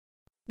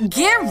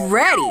Get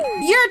ready.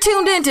 You're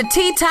tuned in to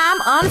Tea Time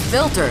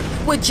Unfiltered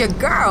with your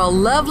girl,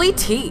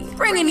 Lovelyti,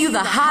 bringing you the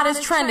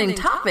hottest trending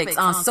topics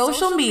on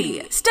social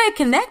media. Stay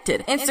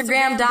connected.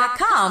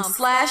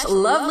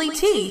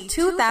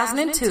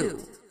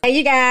 Instagram.com/Lovelyti2002. Hey,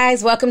 you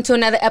guys. Welcome to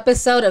another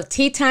episode of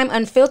Tea Time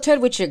Unfiltered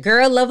with your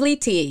girl,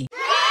 Lovelyti.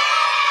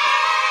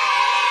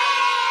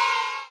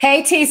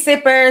 Hey, tea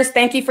sippers.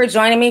 Thank you for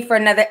joining me for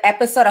another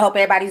episode. I hope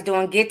everybody's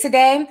doing good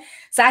today.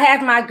 So I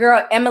have my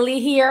girl, Emily,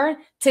 here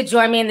to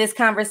join me in this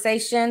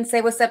conversation.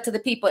 Say what's up to the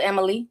people,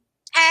 Emily.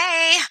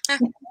 Hey.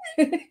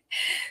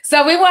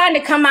 So we wanted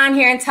to come on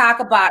here and talk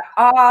about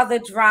all the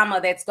drama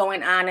that's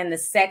going on in the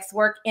sex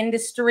work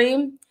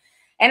industry.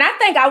 And I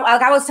think,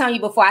 like I was telling you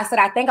before, I said,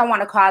 I think I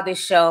want to call this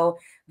show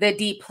the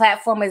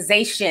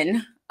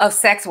deplatformization of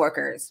sex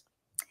workers.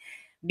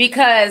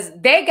 Because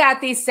they got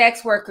these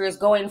sex workers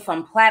going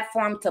from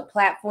platform to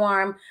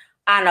platform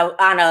on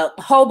a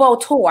hobo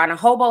tour, on a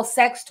hobo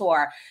sex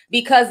tour,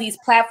 because these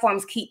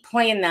platforms keep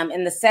playing them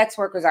and the sex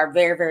workers are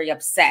very, very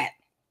upset.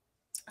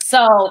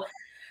 So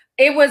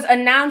it was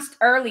announced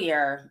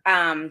earlier,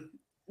 it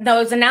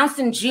was announced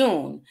in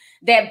June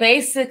that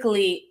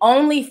basically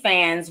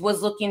OnlyFans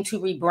was looking to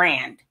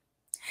rebrand.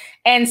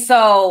 And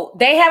so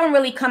they haven't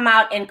really come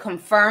out and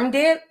confirmed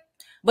it,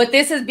 but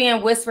this is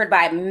being whispered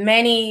by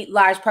many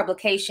large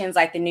publications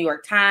like the New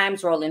York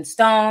Times, Rolling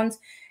Stones.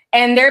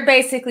 And they're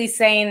basically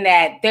saying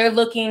that they're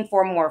looking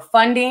for more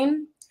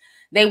funding.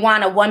 They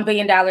want a $1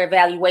 billion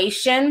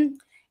valuation.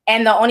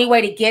 And the only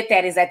way to get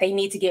that is that they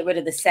need to get rid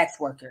of the sex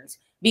workers,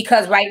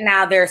 because right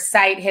now their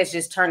site has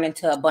just turned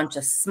into a bunch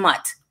of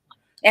smut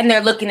and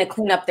they're looking to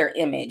clean up their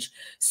image.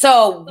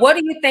 So what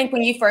do you think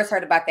when you first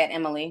heard about that,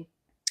 Emily?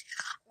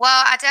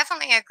 Well, I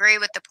definitely agree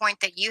with the point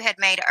that you had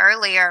made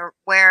earlier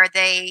where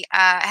they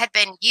had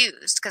been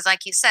used because,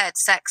 like you said,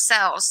 sex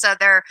sells. So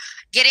they're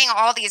getting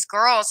all these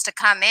girls to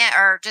come in,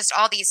 or just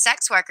all these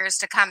sex workers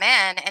to come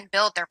in and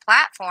build their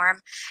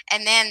platform.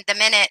 And then the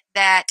minute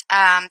that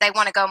they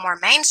want to go more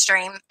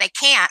mainstream, they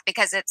can't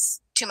because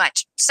it's too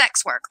much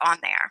sex work on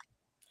there.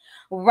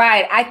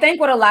 Right. I think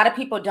what a lot of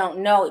people don't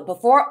know,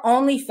 before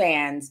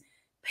OnlyFans,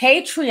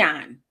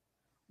 Patreon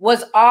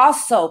was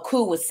also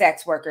cool with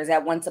sex workers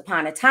at once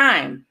upon a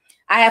time.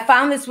 I have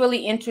found this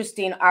really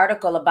interesting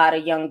article about a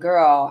young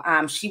girl.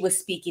 She was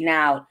speaking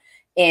out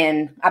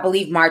in, I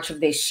believe, March of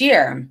this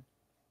year.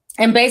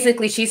 And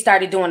basically she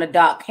started doing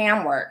adult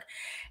cam work.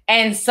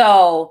 And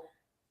so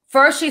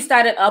first she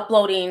started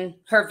uploading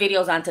her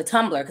videos onto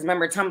Tumblr, because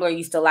remember, Tumblr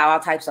used to allow all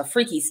types of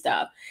freaky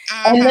stuff.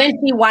 And then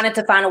she wanted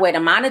to find a way to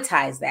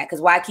monetize that, because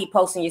why keep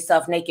posting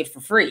yourself naked for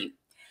free?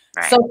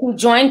 Right. So she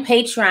joined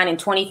Patreon in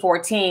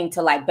 2014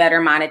 to like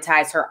better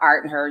monetize her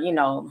art and her, you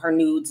know, her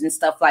nudes and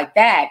stuff like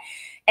that.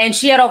 And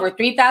she had over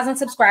 3,000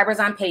 subscribers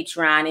on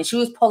Patreon, and she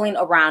was pulling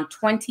around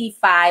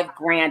 25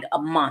 grand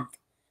a month.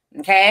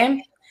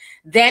 Okay.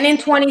 Then in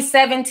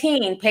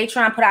 2017,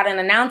 Patreon put out an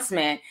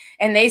announcement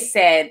and they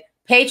said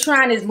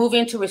Patreon is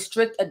moving to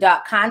restrict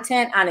adult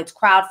content on its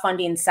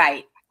crowdfunding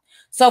site.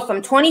 So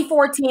from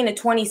 2014 to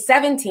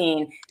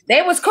 2017,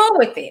 they was cool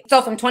with it.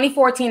 So from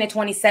 2014 to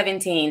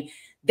 2017,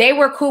 they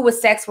were cool with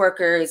sex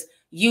workers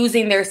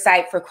using their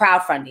site for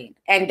crowdfunding.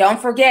 And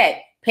don't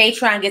forget,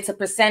 Patreon gets a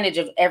percentage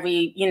of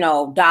every,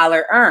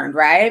 dollar earned,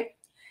 right?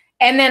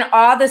 And then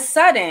all of a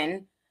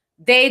sudden,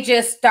 they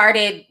just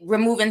started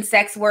removing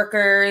sex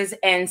workers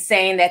and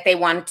saying that they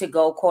wanted to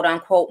go, quote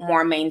unquote,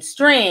 more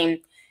mainstream,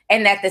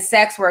 and that the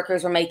sex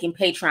workers were making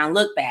Patreon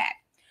look bad.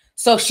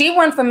 So she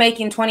went from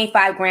making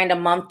 25 grand a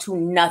month to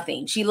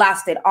nothing. She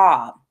lost it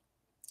all.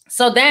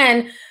 So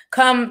then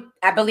come,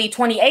 I believe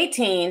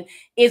 2018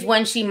 is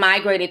when she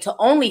migrated to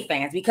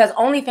OnlyFans, because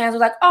OnlyFans was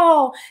like,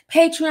 oh,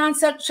 Patreon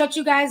shut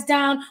you guys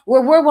down,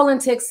 where we're willing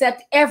to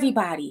accept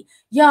everybody,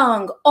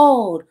 young,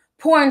 old,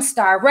 porn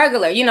star,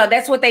 regular.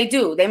 That's what they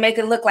do. They make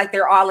it look like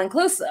they're all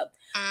inclusive.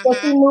 So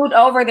she moved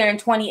over there in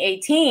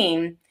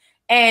 2018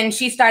 and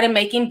she started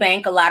making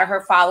bank. A lot of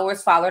her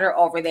followers followed her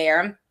over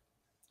there.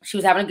 She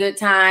was having a good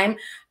time.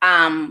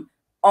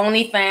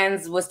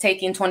 OnlyFans was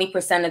taking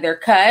 20% of their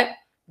cut.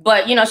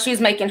 But, she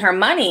was making her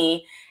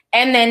money.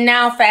 And then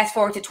now fast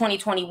forward to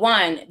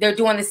 2021, they're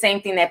doing the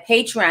same thing that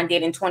Patreon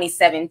did in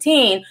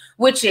 2017,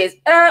 which is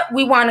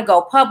we want to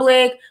go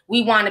public.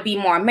 We want to be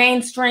more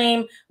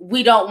mainstream.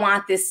 We don't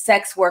want this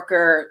sex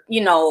worker,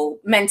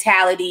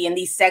 mentality and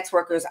these sex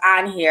workers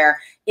on here.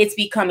 It's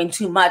becoming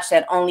too much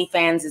that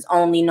OnlyFans is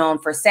only known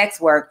for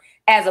sex work,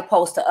 as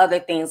opposed to other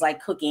things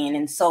like cooking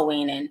and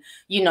sewing and,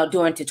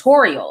 doing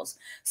tutorials.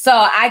 So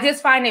I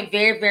just find it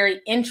very, very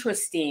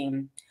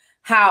interesting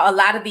how a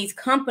lot of these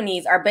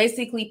companies are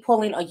basically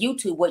pulling a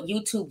YouTube, what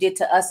YouTube did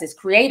to us as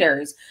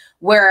creators,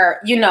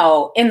 where, in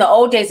the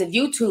old days of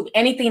YouTube,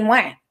 anything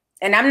went.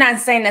 And I'm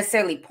not saying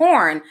necessarily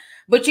porn,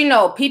 but,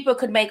 people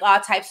could make all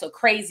types of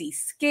crazy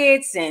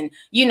skits and,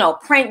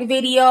 prank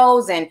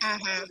videos, and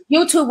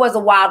YouTube was a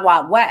wild,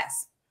 wild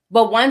west.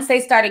 But once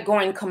they started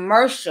going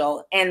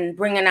commercial and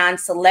bringing on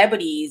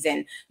celebrities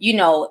and,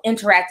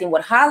 interacting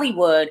with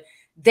Hollywood,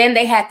 then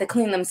they had to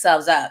clean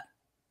themselves up.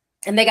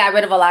 And they got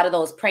rid of a lot of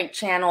those prank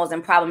channels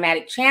and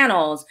problematic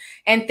channels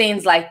and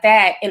things like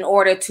that in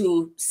order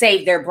to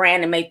save their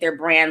brand and make their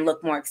brand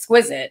look more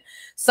exquisite.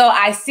 So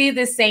I see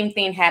the same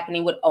thing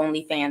happening with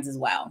OnlyFans as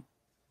well.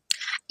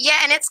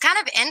 Yeah, and it's kind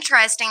of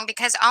interesting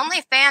because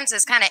OnlyFans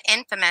is kind of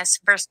infamous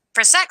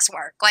for sex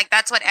work. Like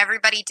that's what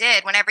everybody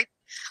did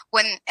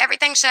when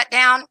everything shut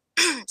down.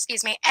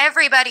 Excuse me,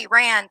 everybody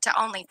ran to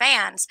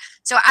OnlyFans.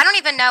 So I don't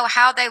even know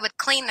how they would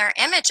clean their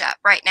image up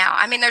right now.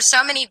 I mean, there's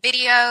so many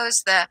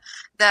videos. The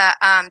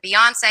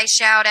Beyonce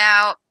shout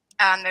out.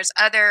 There's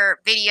other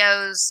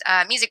videos,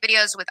 music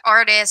videos with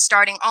artists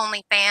starting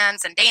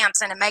OnlyFans and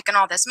dancing and making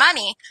all this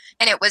money,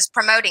 and it was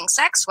promoting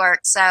sex work.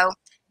 So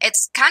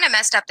it's kind of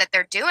messed up that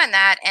they're doing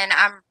that, and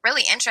I'm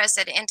really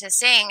interested into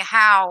seeing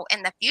how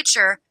in the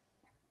future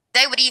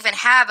they would even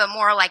have a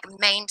more like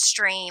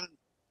mainstream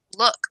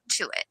look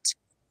to it.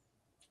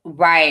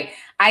 Right.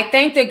 I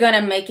think they're going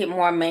to make it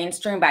more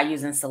mainstream by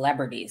using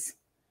celebrities.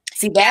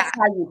 See, that's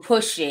how you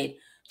push it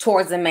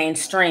towards the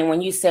mainstream.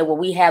 When you say, well,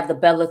 we have the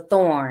Bella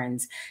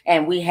Thornes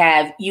and we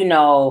have,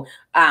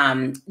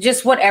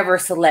 just whatever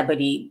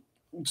celebrity,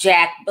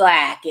 Jack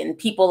Black and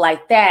people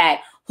like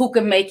that who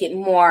can make it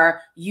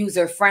more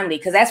user friendly.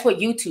 Because that's what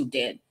YouTube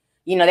did.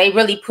 They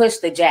really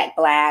pushed the Jack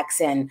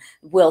Blacks and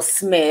Will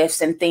Smiths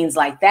and things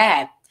like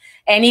that.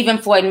 And even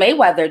Floyd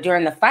Mayweather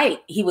during the fight,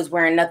 he was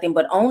wearing nothing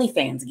but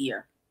OnlyFans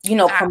gear.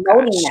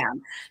 Promoting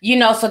them,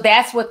 so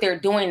that's what they're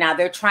doing now.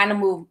 They're trying to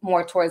move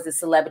more towards the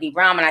celebrity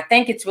realm. And I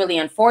think it's really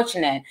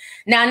unfortunate.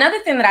 Now, another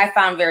thing that I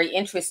found very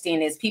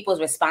interesting is people's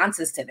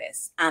responses to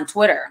this on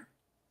Twitter.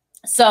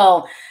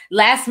 So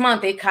last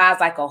month, it caused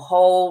like a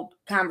whole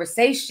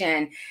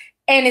conversation.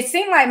 And it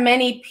seemed like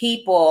many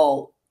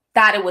people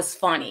thought it was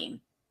funny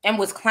and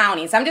was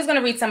clowning. So I'm just going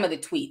to read some of the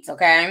tweets,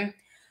 okay?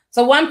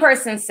 So one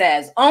person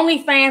says,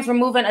 OnlyFans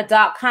removing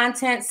adult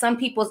content. Some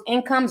people's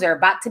incomes are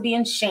about to be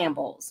in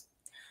shambles.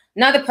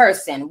 Another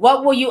person,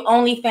 what will you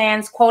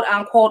OnlyFans quote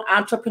unquote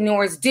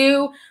entrepreneurs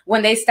do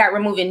when they start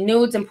removing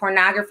nudes and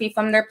pornography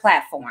from their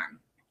platform?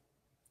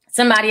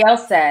 Somebody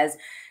else says,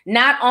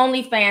 not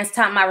OnlyFans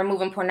taught my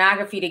removing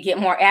pornography to get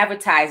more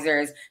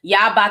advertisers.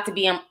 Y'all about to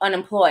be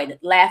unemployed.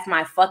 Laugh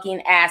my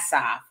fucking ass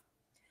off.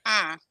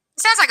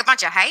 Sounds like a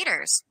bunch of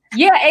haters.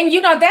 Yeah,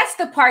 and that's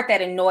the part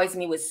that annoys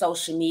me with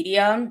social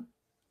media.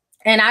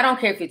 And I don't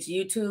care if it's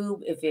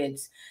YouTube, if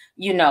it's,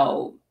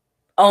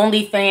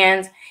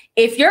 OnlyFans.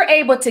 If you're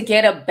able to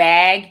get a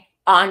bag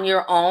on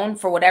your own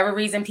for whatever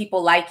reason,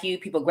 people like you,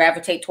 people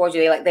gravitate towards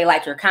you, they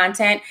like your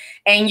content,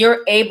 and you're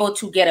able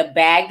to get a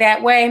bag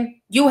that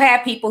way, you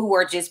have people who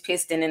are just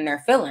pissed and in their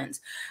feelings.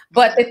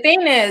 But the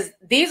thing is,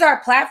 these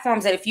are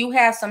platforms that if you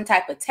have some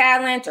type of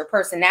talent or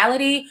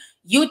personality,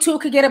 you too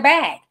could get a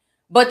bag.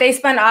 But they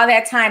spend all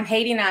that time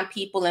hating on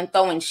people and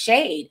throwing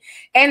shade.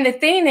 And the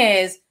thing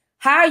is,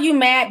 how are you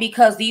mad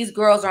because these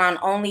girls are on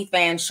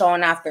OnlyFans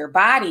showing off their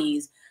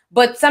bodies?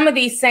 But some of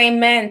these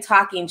same men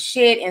talking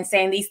shit and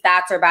saying these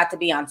thoughts are about to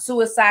be on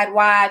suicide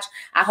watch.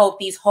 I hope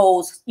these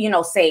hoes,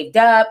 saved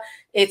up.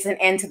 It's an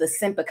end to the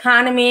simp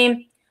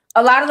economy.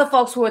 A lot of the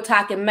folks who are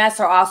talking mess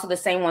are also the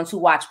same ones who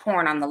watch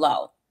porn on the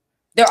low.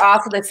 They're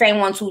also the same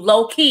ones who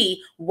low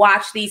key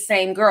watch these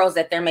same girls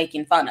that they're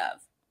making fun of.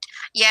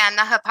 Yeah, and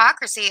the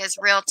hypocrisy is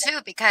real too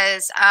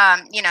because,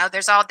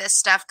 there's all this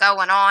stuff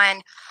going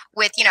on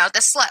with,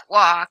 the slut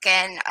walk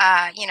and,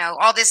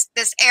 all this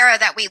era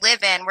that we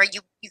live in where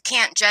you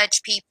can't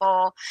judge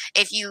people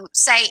if you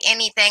say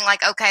anything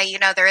like, okay,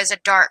 there is a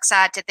dark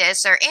side to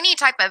this or any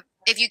type of,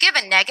 if you give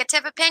a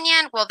negative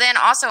opinion, well, then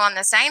also on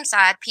the same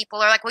side, people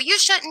are like, well, you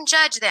shouldn't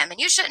judge them and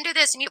you shouldn't do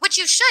this, which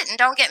you shouldn't,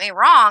 don't get me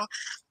wrong.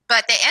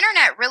 But the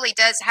internet really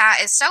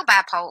is so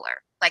bipolar.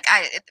 Like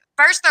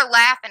first they're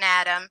laughing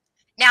at them.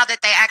 Now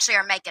that they actually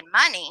are making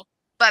money.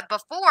 But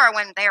before,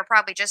 when they were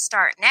probably just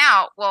starting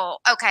out, well,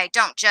 okay,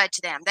 don't judge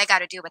them. They got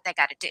to do what they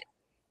got to do.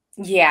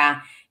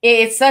 Yeah,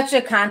 it's such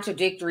a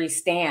contradictory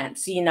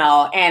stance,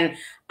 and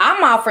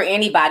I'm all for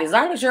anybody. As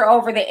long as you're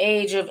over the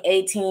age of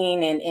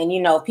 18 and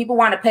if people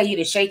want to pay you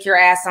to shake your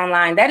ass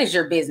online, that is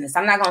your business.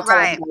 I'm not going to tell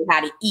anybody how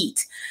to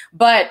eat.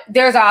 But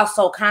there's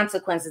also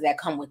consequences that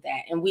come with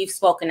that. And we've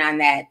spoken on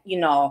that,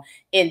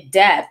 in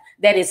depth,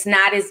 that it's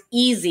not as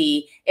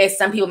easy as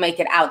some people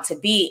make it out to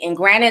be. And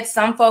granted,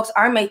 some folks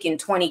are making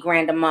 20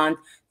 grand a month,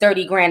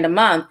 30 grand a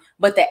month.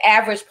 But the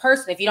average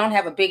person, if you don't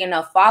have a big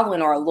enough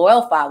following or a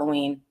loyal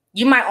following,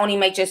 you might only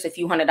make just a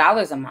few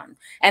 $100s a month.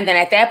 And then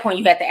at that point,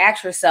 you have to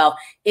ask yourself,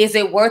 is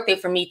it worth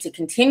it for me to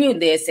continue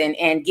this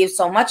and give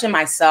so much of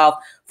myself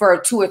for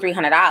 $200 or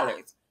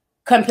 $300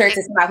 compared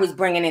to somebody who's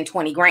bringing in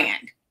 20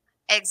 grand?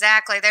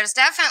 Exactly. There's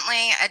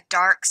definitely a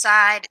dark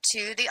side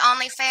to the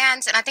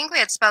OnlyFans. And I think we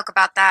had spoke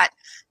about that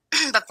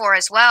before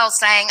as well,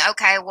 saying,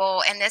 okay,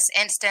 well, in this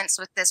instance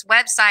with this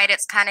website,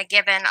 it's kind of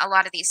given a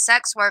lot of these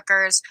sex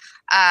workers,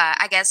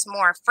 I guess,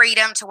 more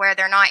freedom to where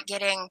they're not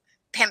getting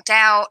pimped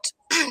out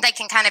they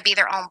can kind of be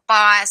their own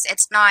boss.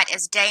 It's not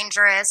as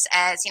dangerous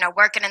as,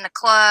 working in the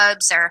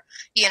clubs or,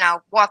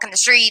 walking the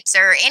streets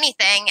or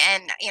anything.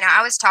 And,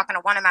 I was talking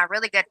to one of my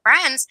really good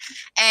friends,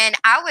 and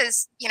I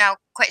was,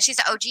 she's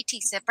an OGT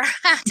sipper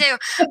too.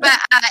 But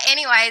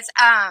anyways,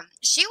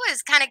 she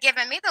was kind of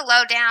giving me the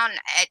lowdown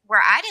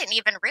where I didn't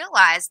even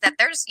realize that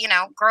there's,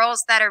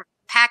 girls that are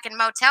packing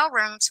motel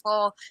rooms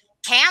full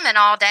camming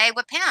all day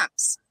with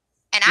pimps.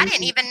 And I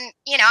didn't even,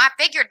 I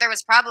figured there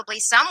was probably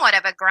somewhat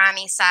of a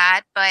grimy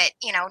side, but,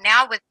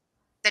 now with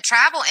the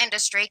travel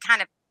industry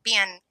kind of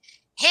being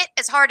hit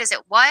as hard as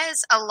it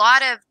was, a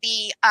lot of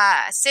the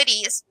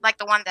cities, like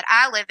the one that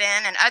I live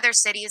in and other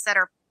cities that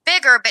are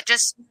bigger, but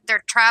just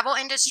their travel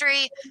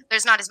industry,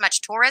 there's not as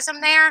much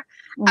tourism there.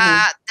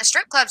 The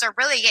strip clubs are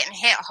really getting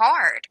hit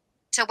hard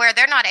to where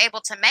they're not able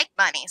to make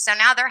money. So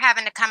now they're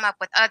having to come up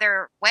with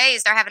other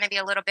ways. They're having to be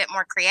a little bit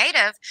more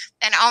creative.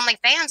 And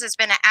OnlyFans has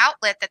been an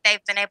outlet that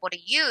they've been able to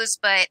use,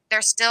 but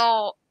they're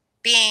still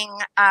being,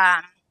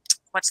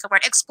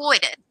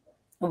 exploited.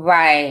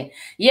 Right.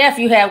 Yeah, if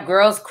you have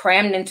girls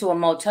crammed into a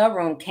motel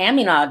room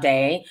camming all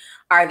day,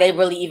 are they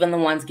really even the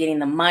ones getting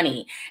the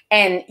money?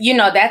 And,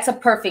 that's a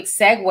perfect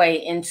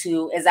segue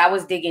into, as I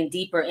was digging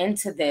deeper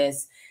into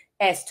this,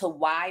 as to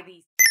why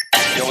these...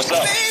 Yo, what's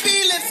up?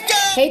 Baby, let's go.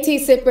 Hey, Tea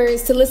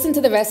Sippers. To listen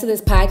to the rest of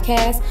this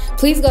podcast,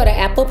 please go to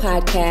Apple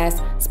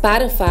Podcasts,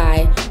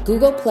 Spotify,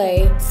 Google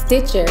Play,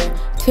 Stitcher,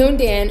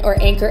 TuneIn, or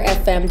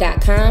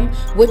AnchorFM.com,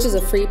 which is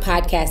a free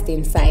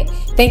podcasting site.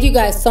 Thank you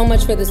guys so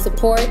much for the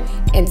support,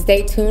 and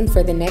stay tuned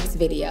for the next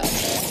video.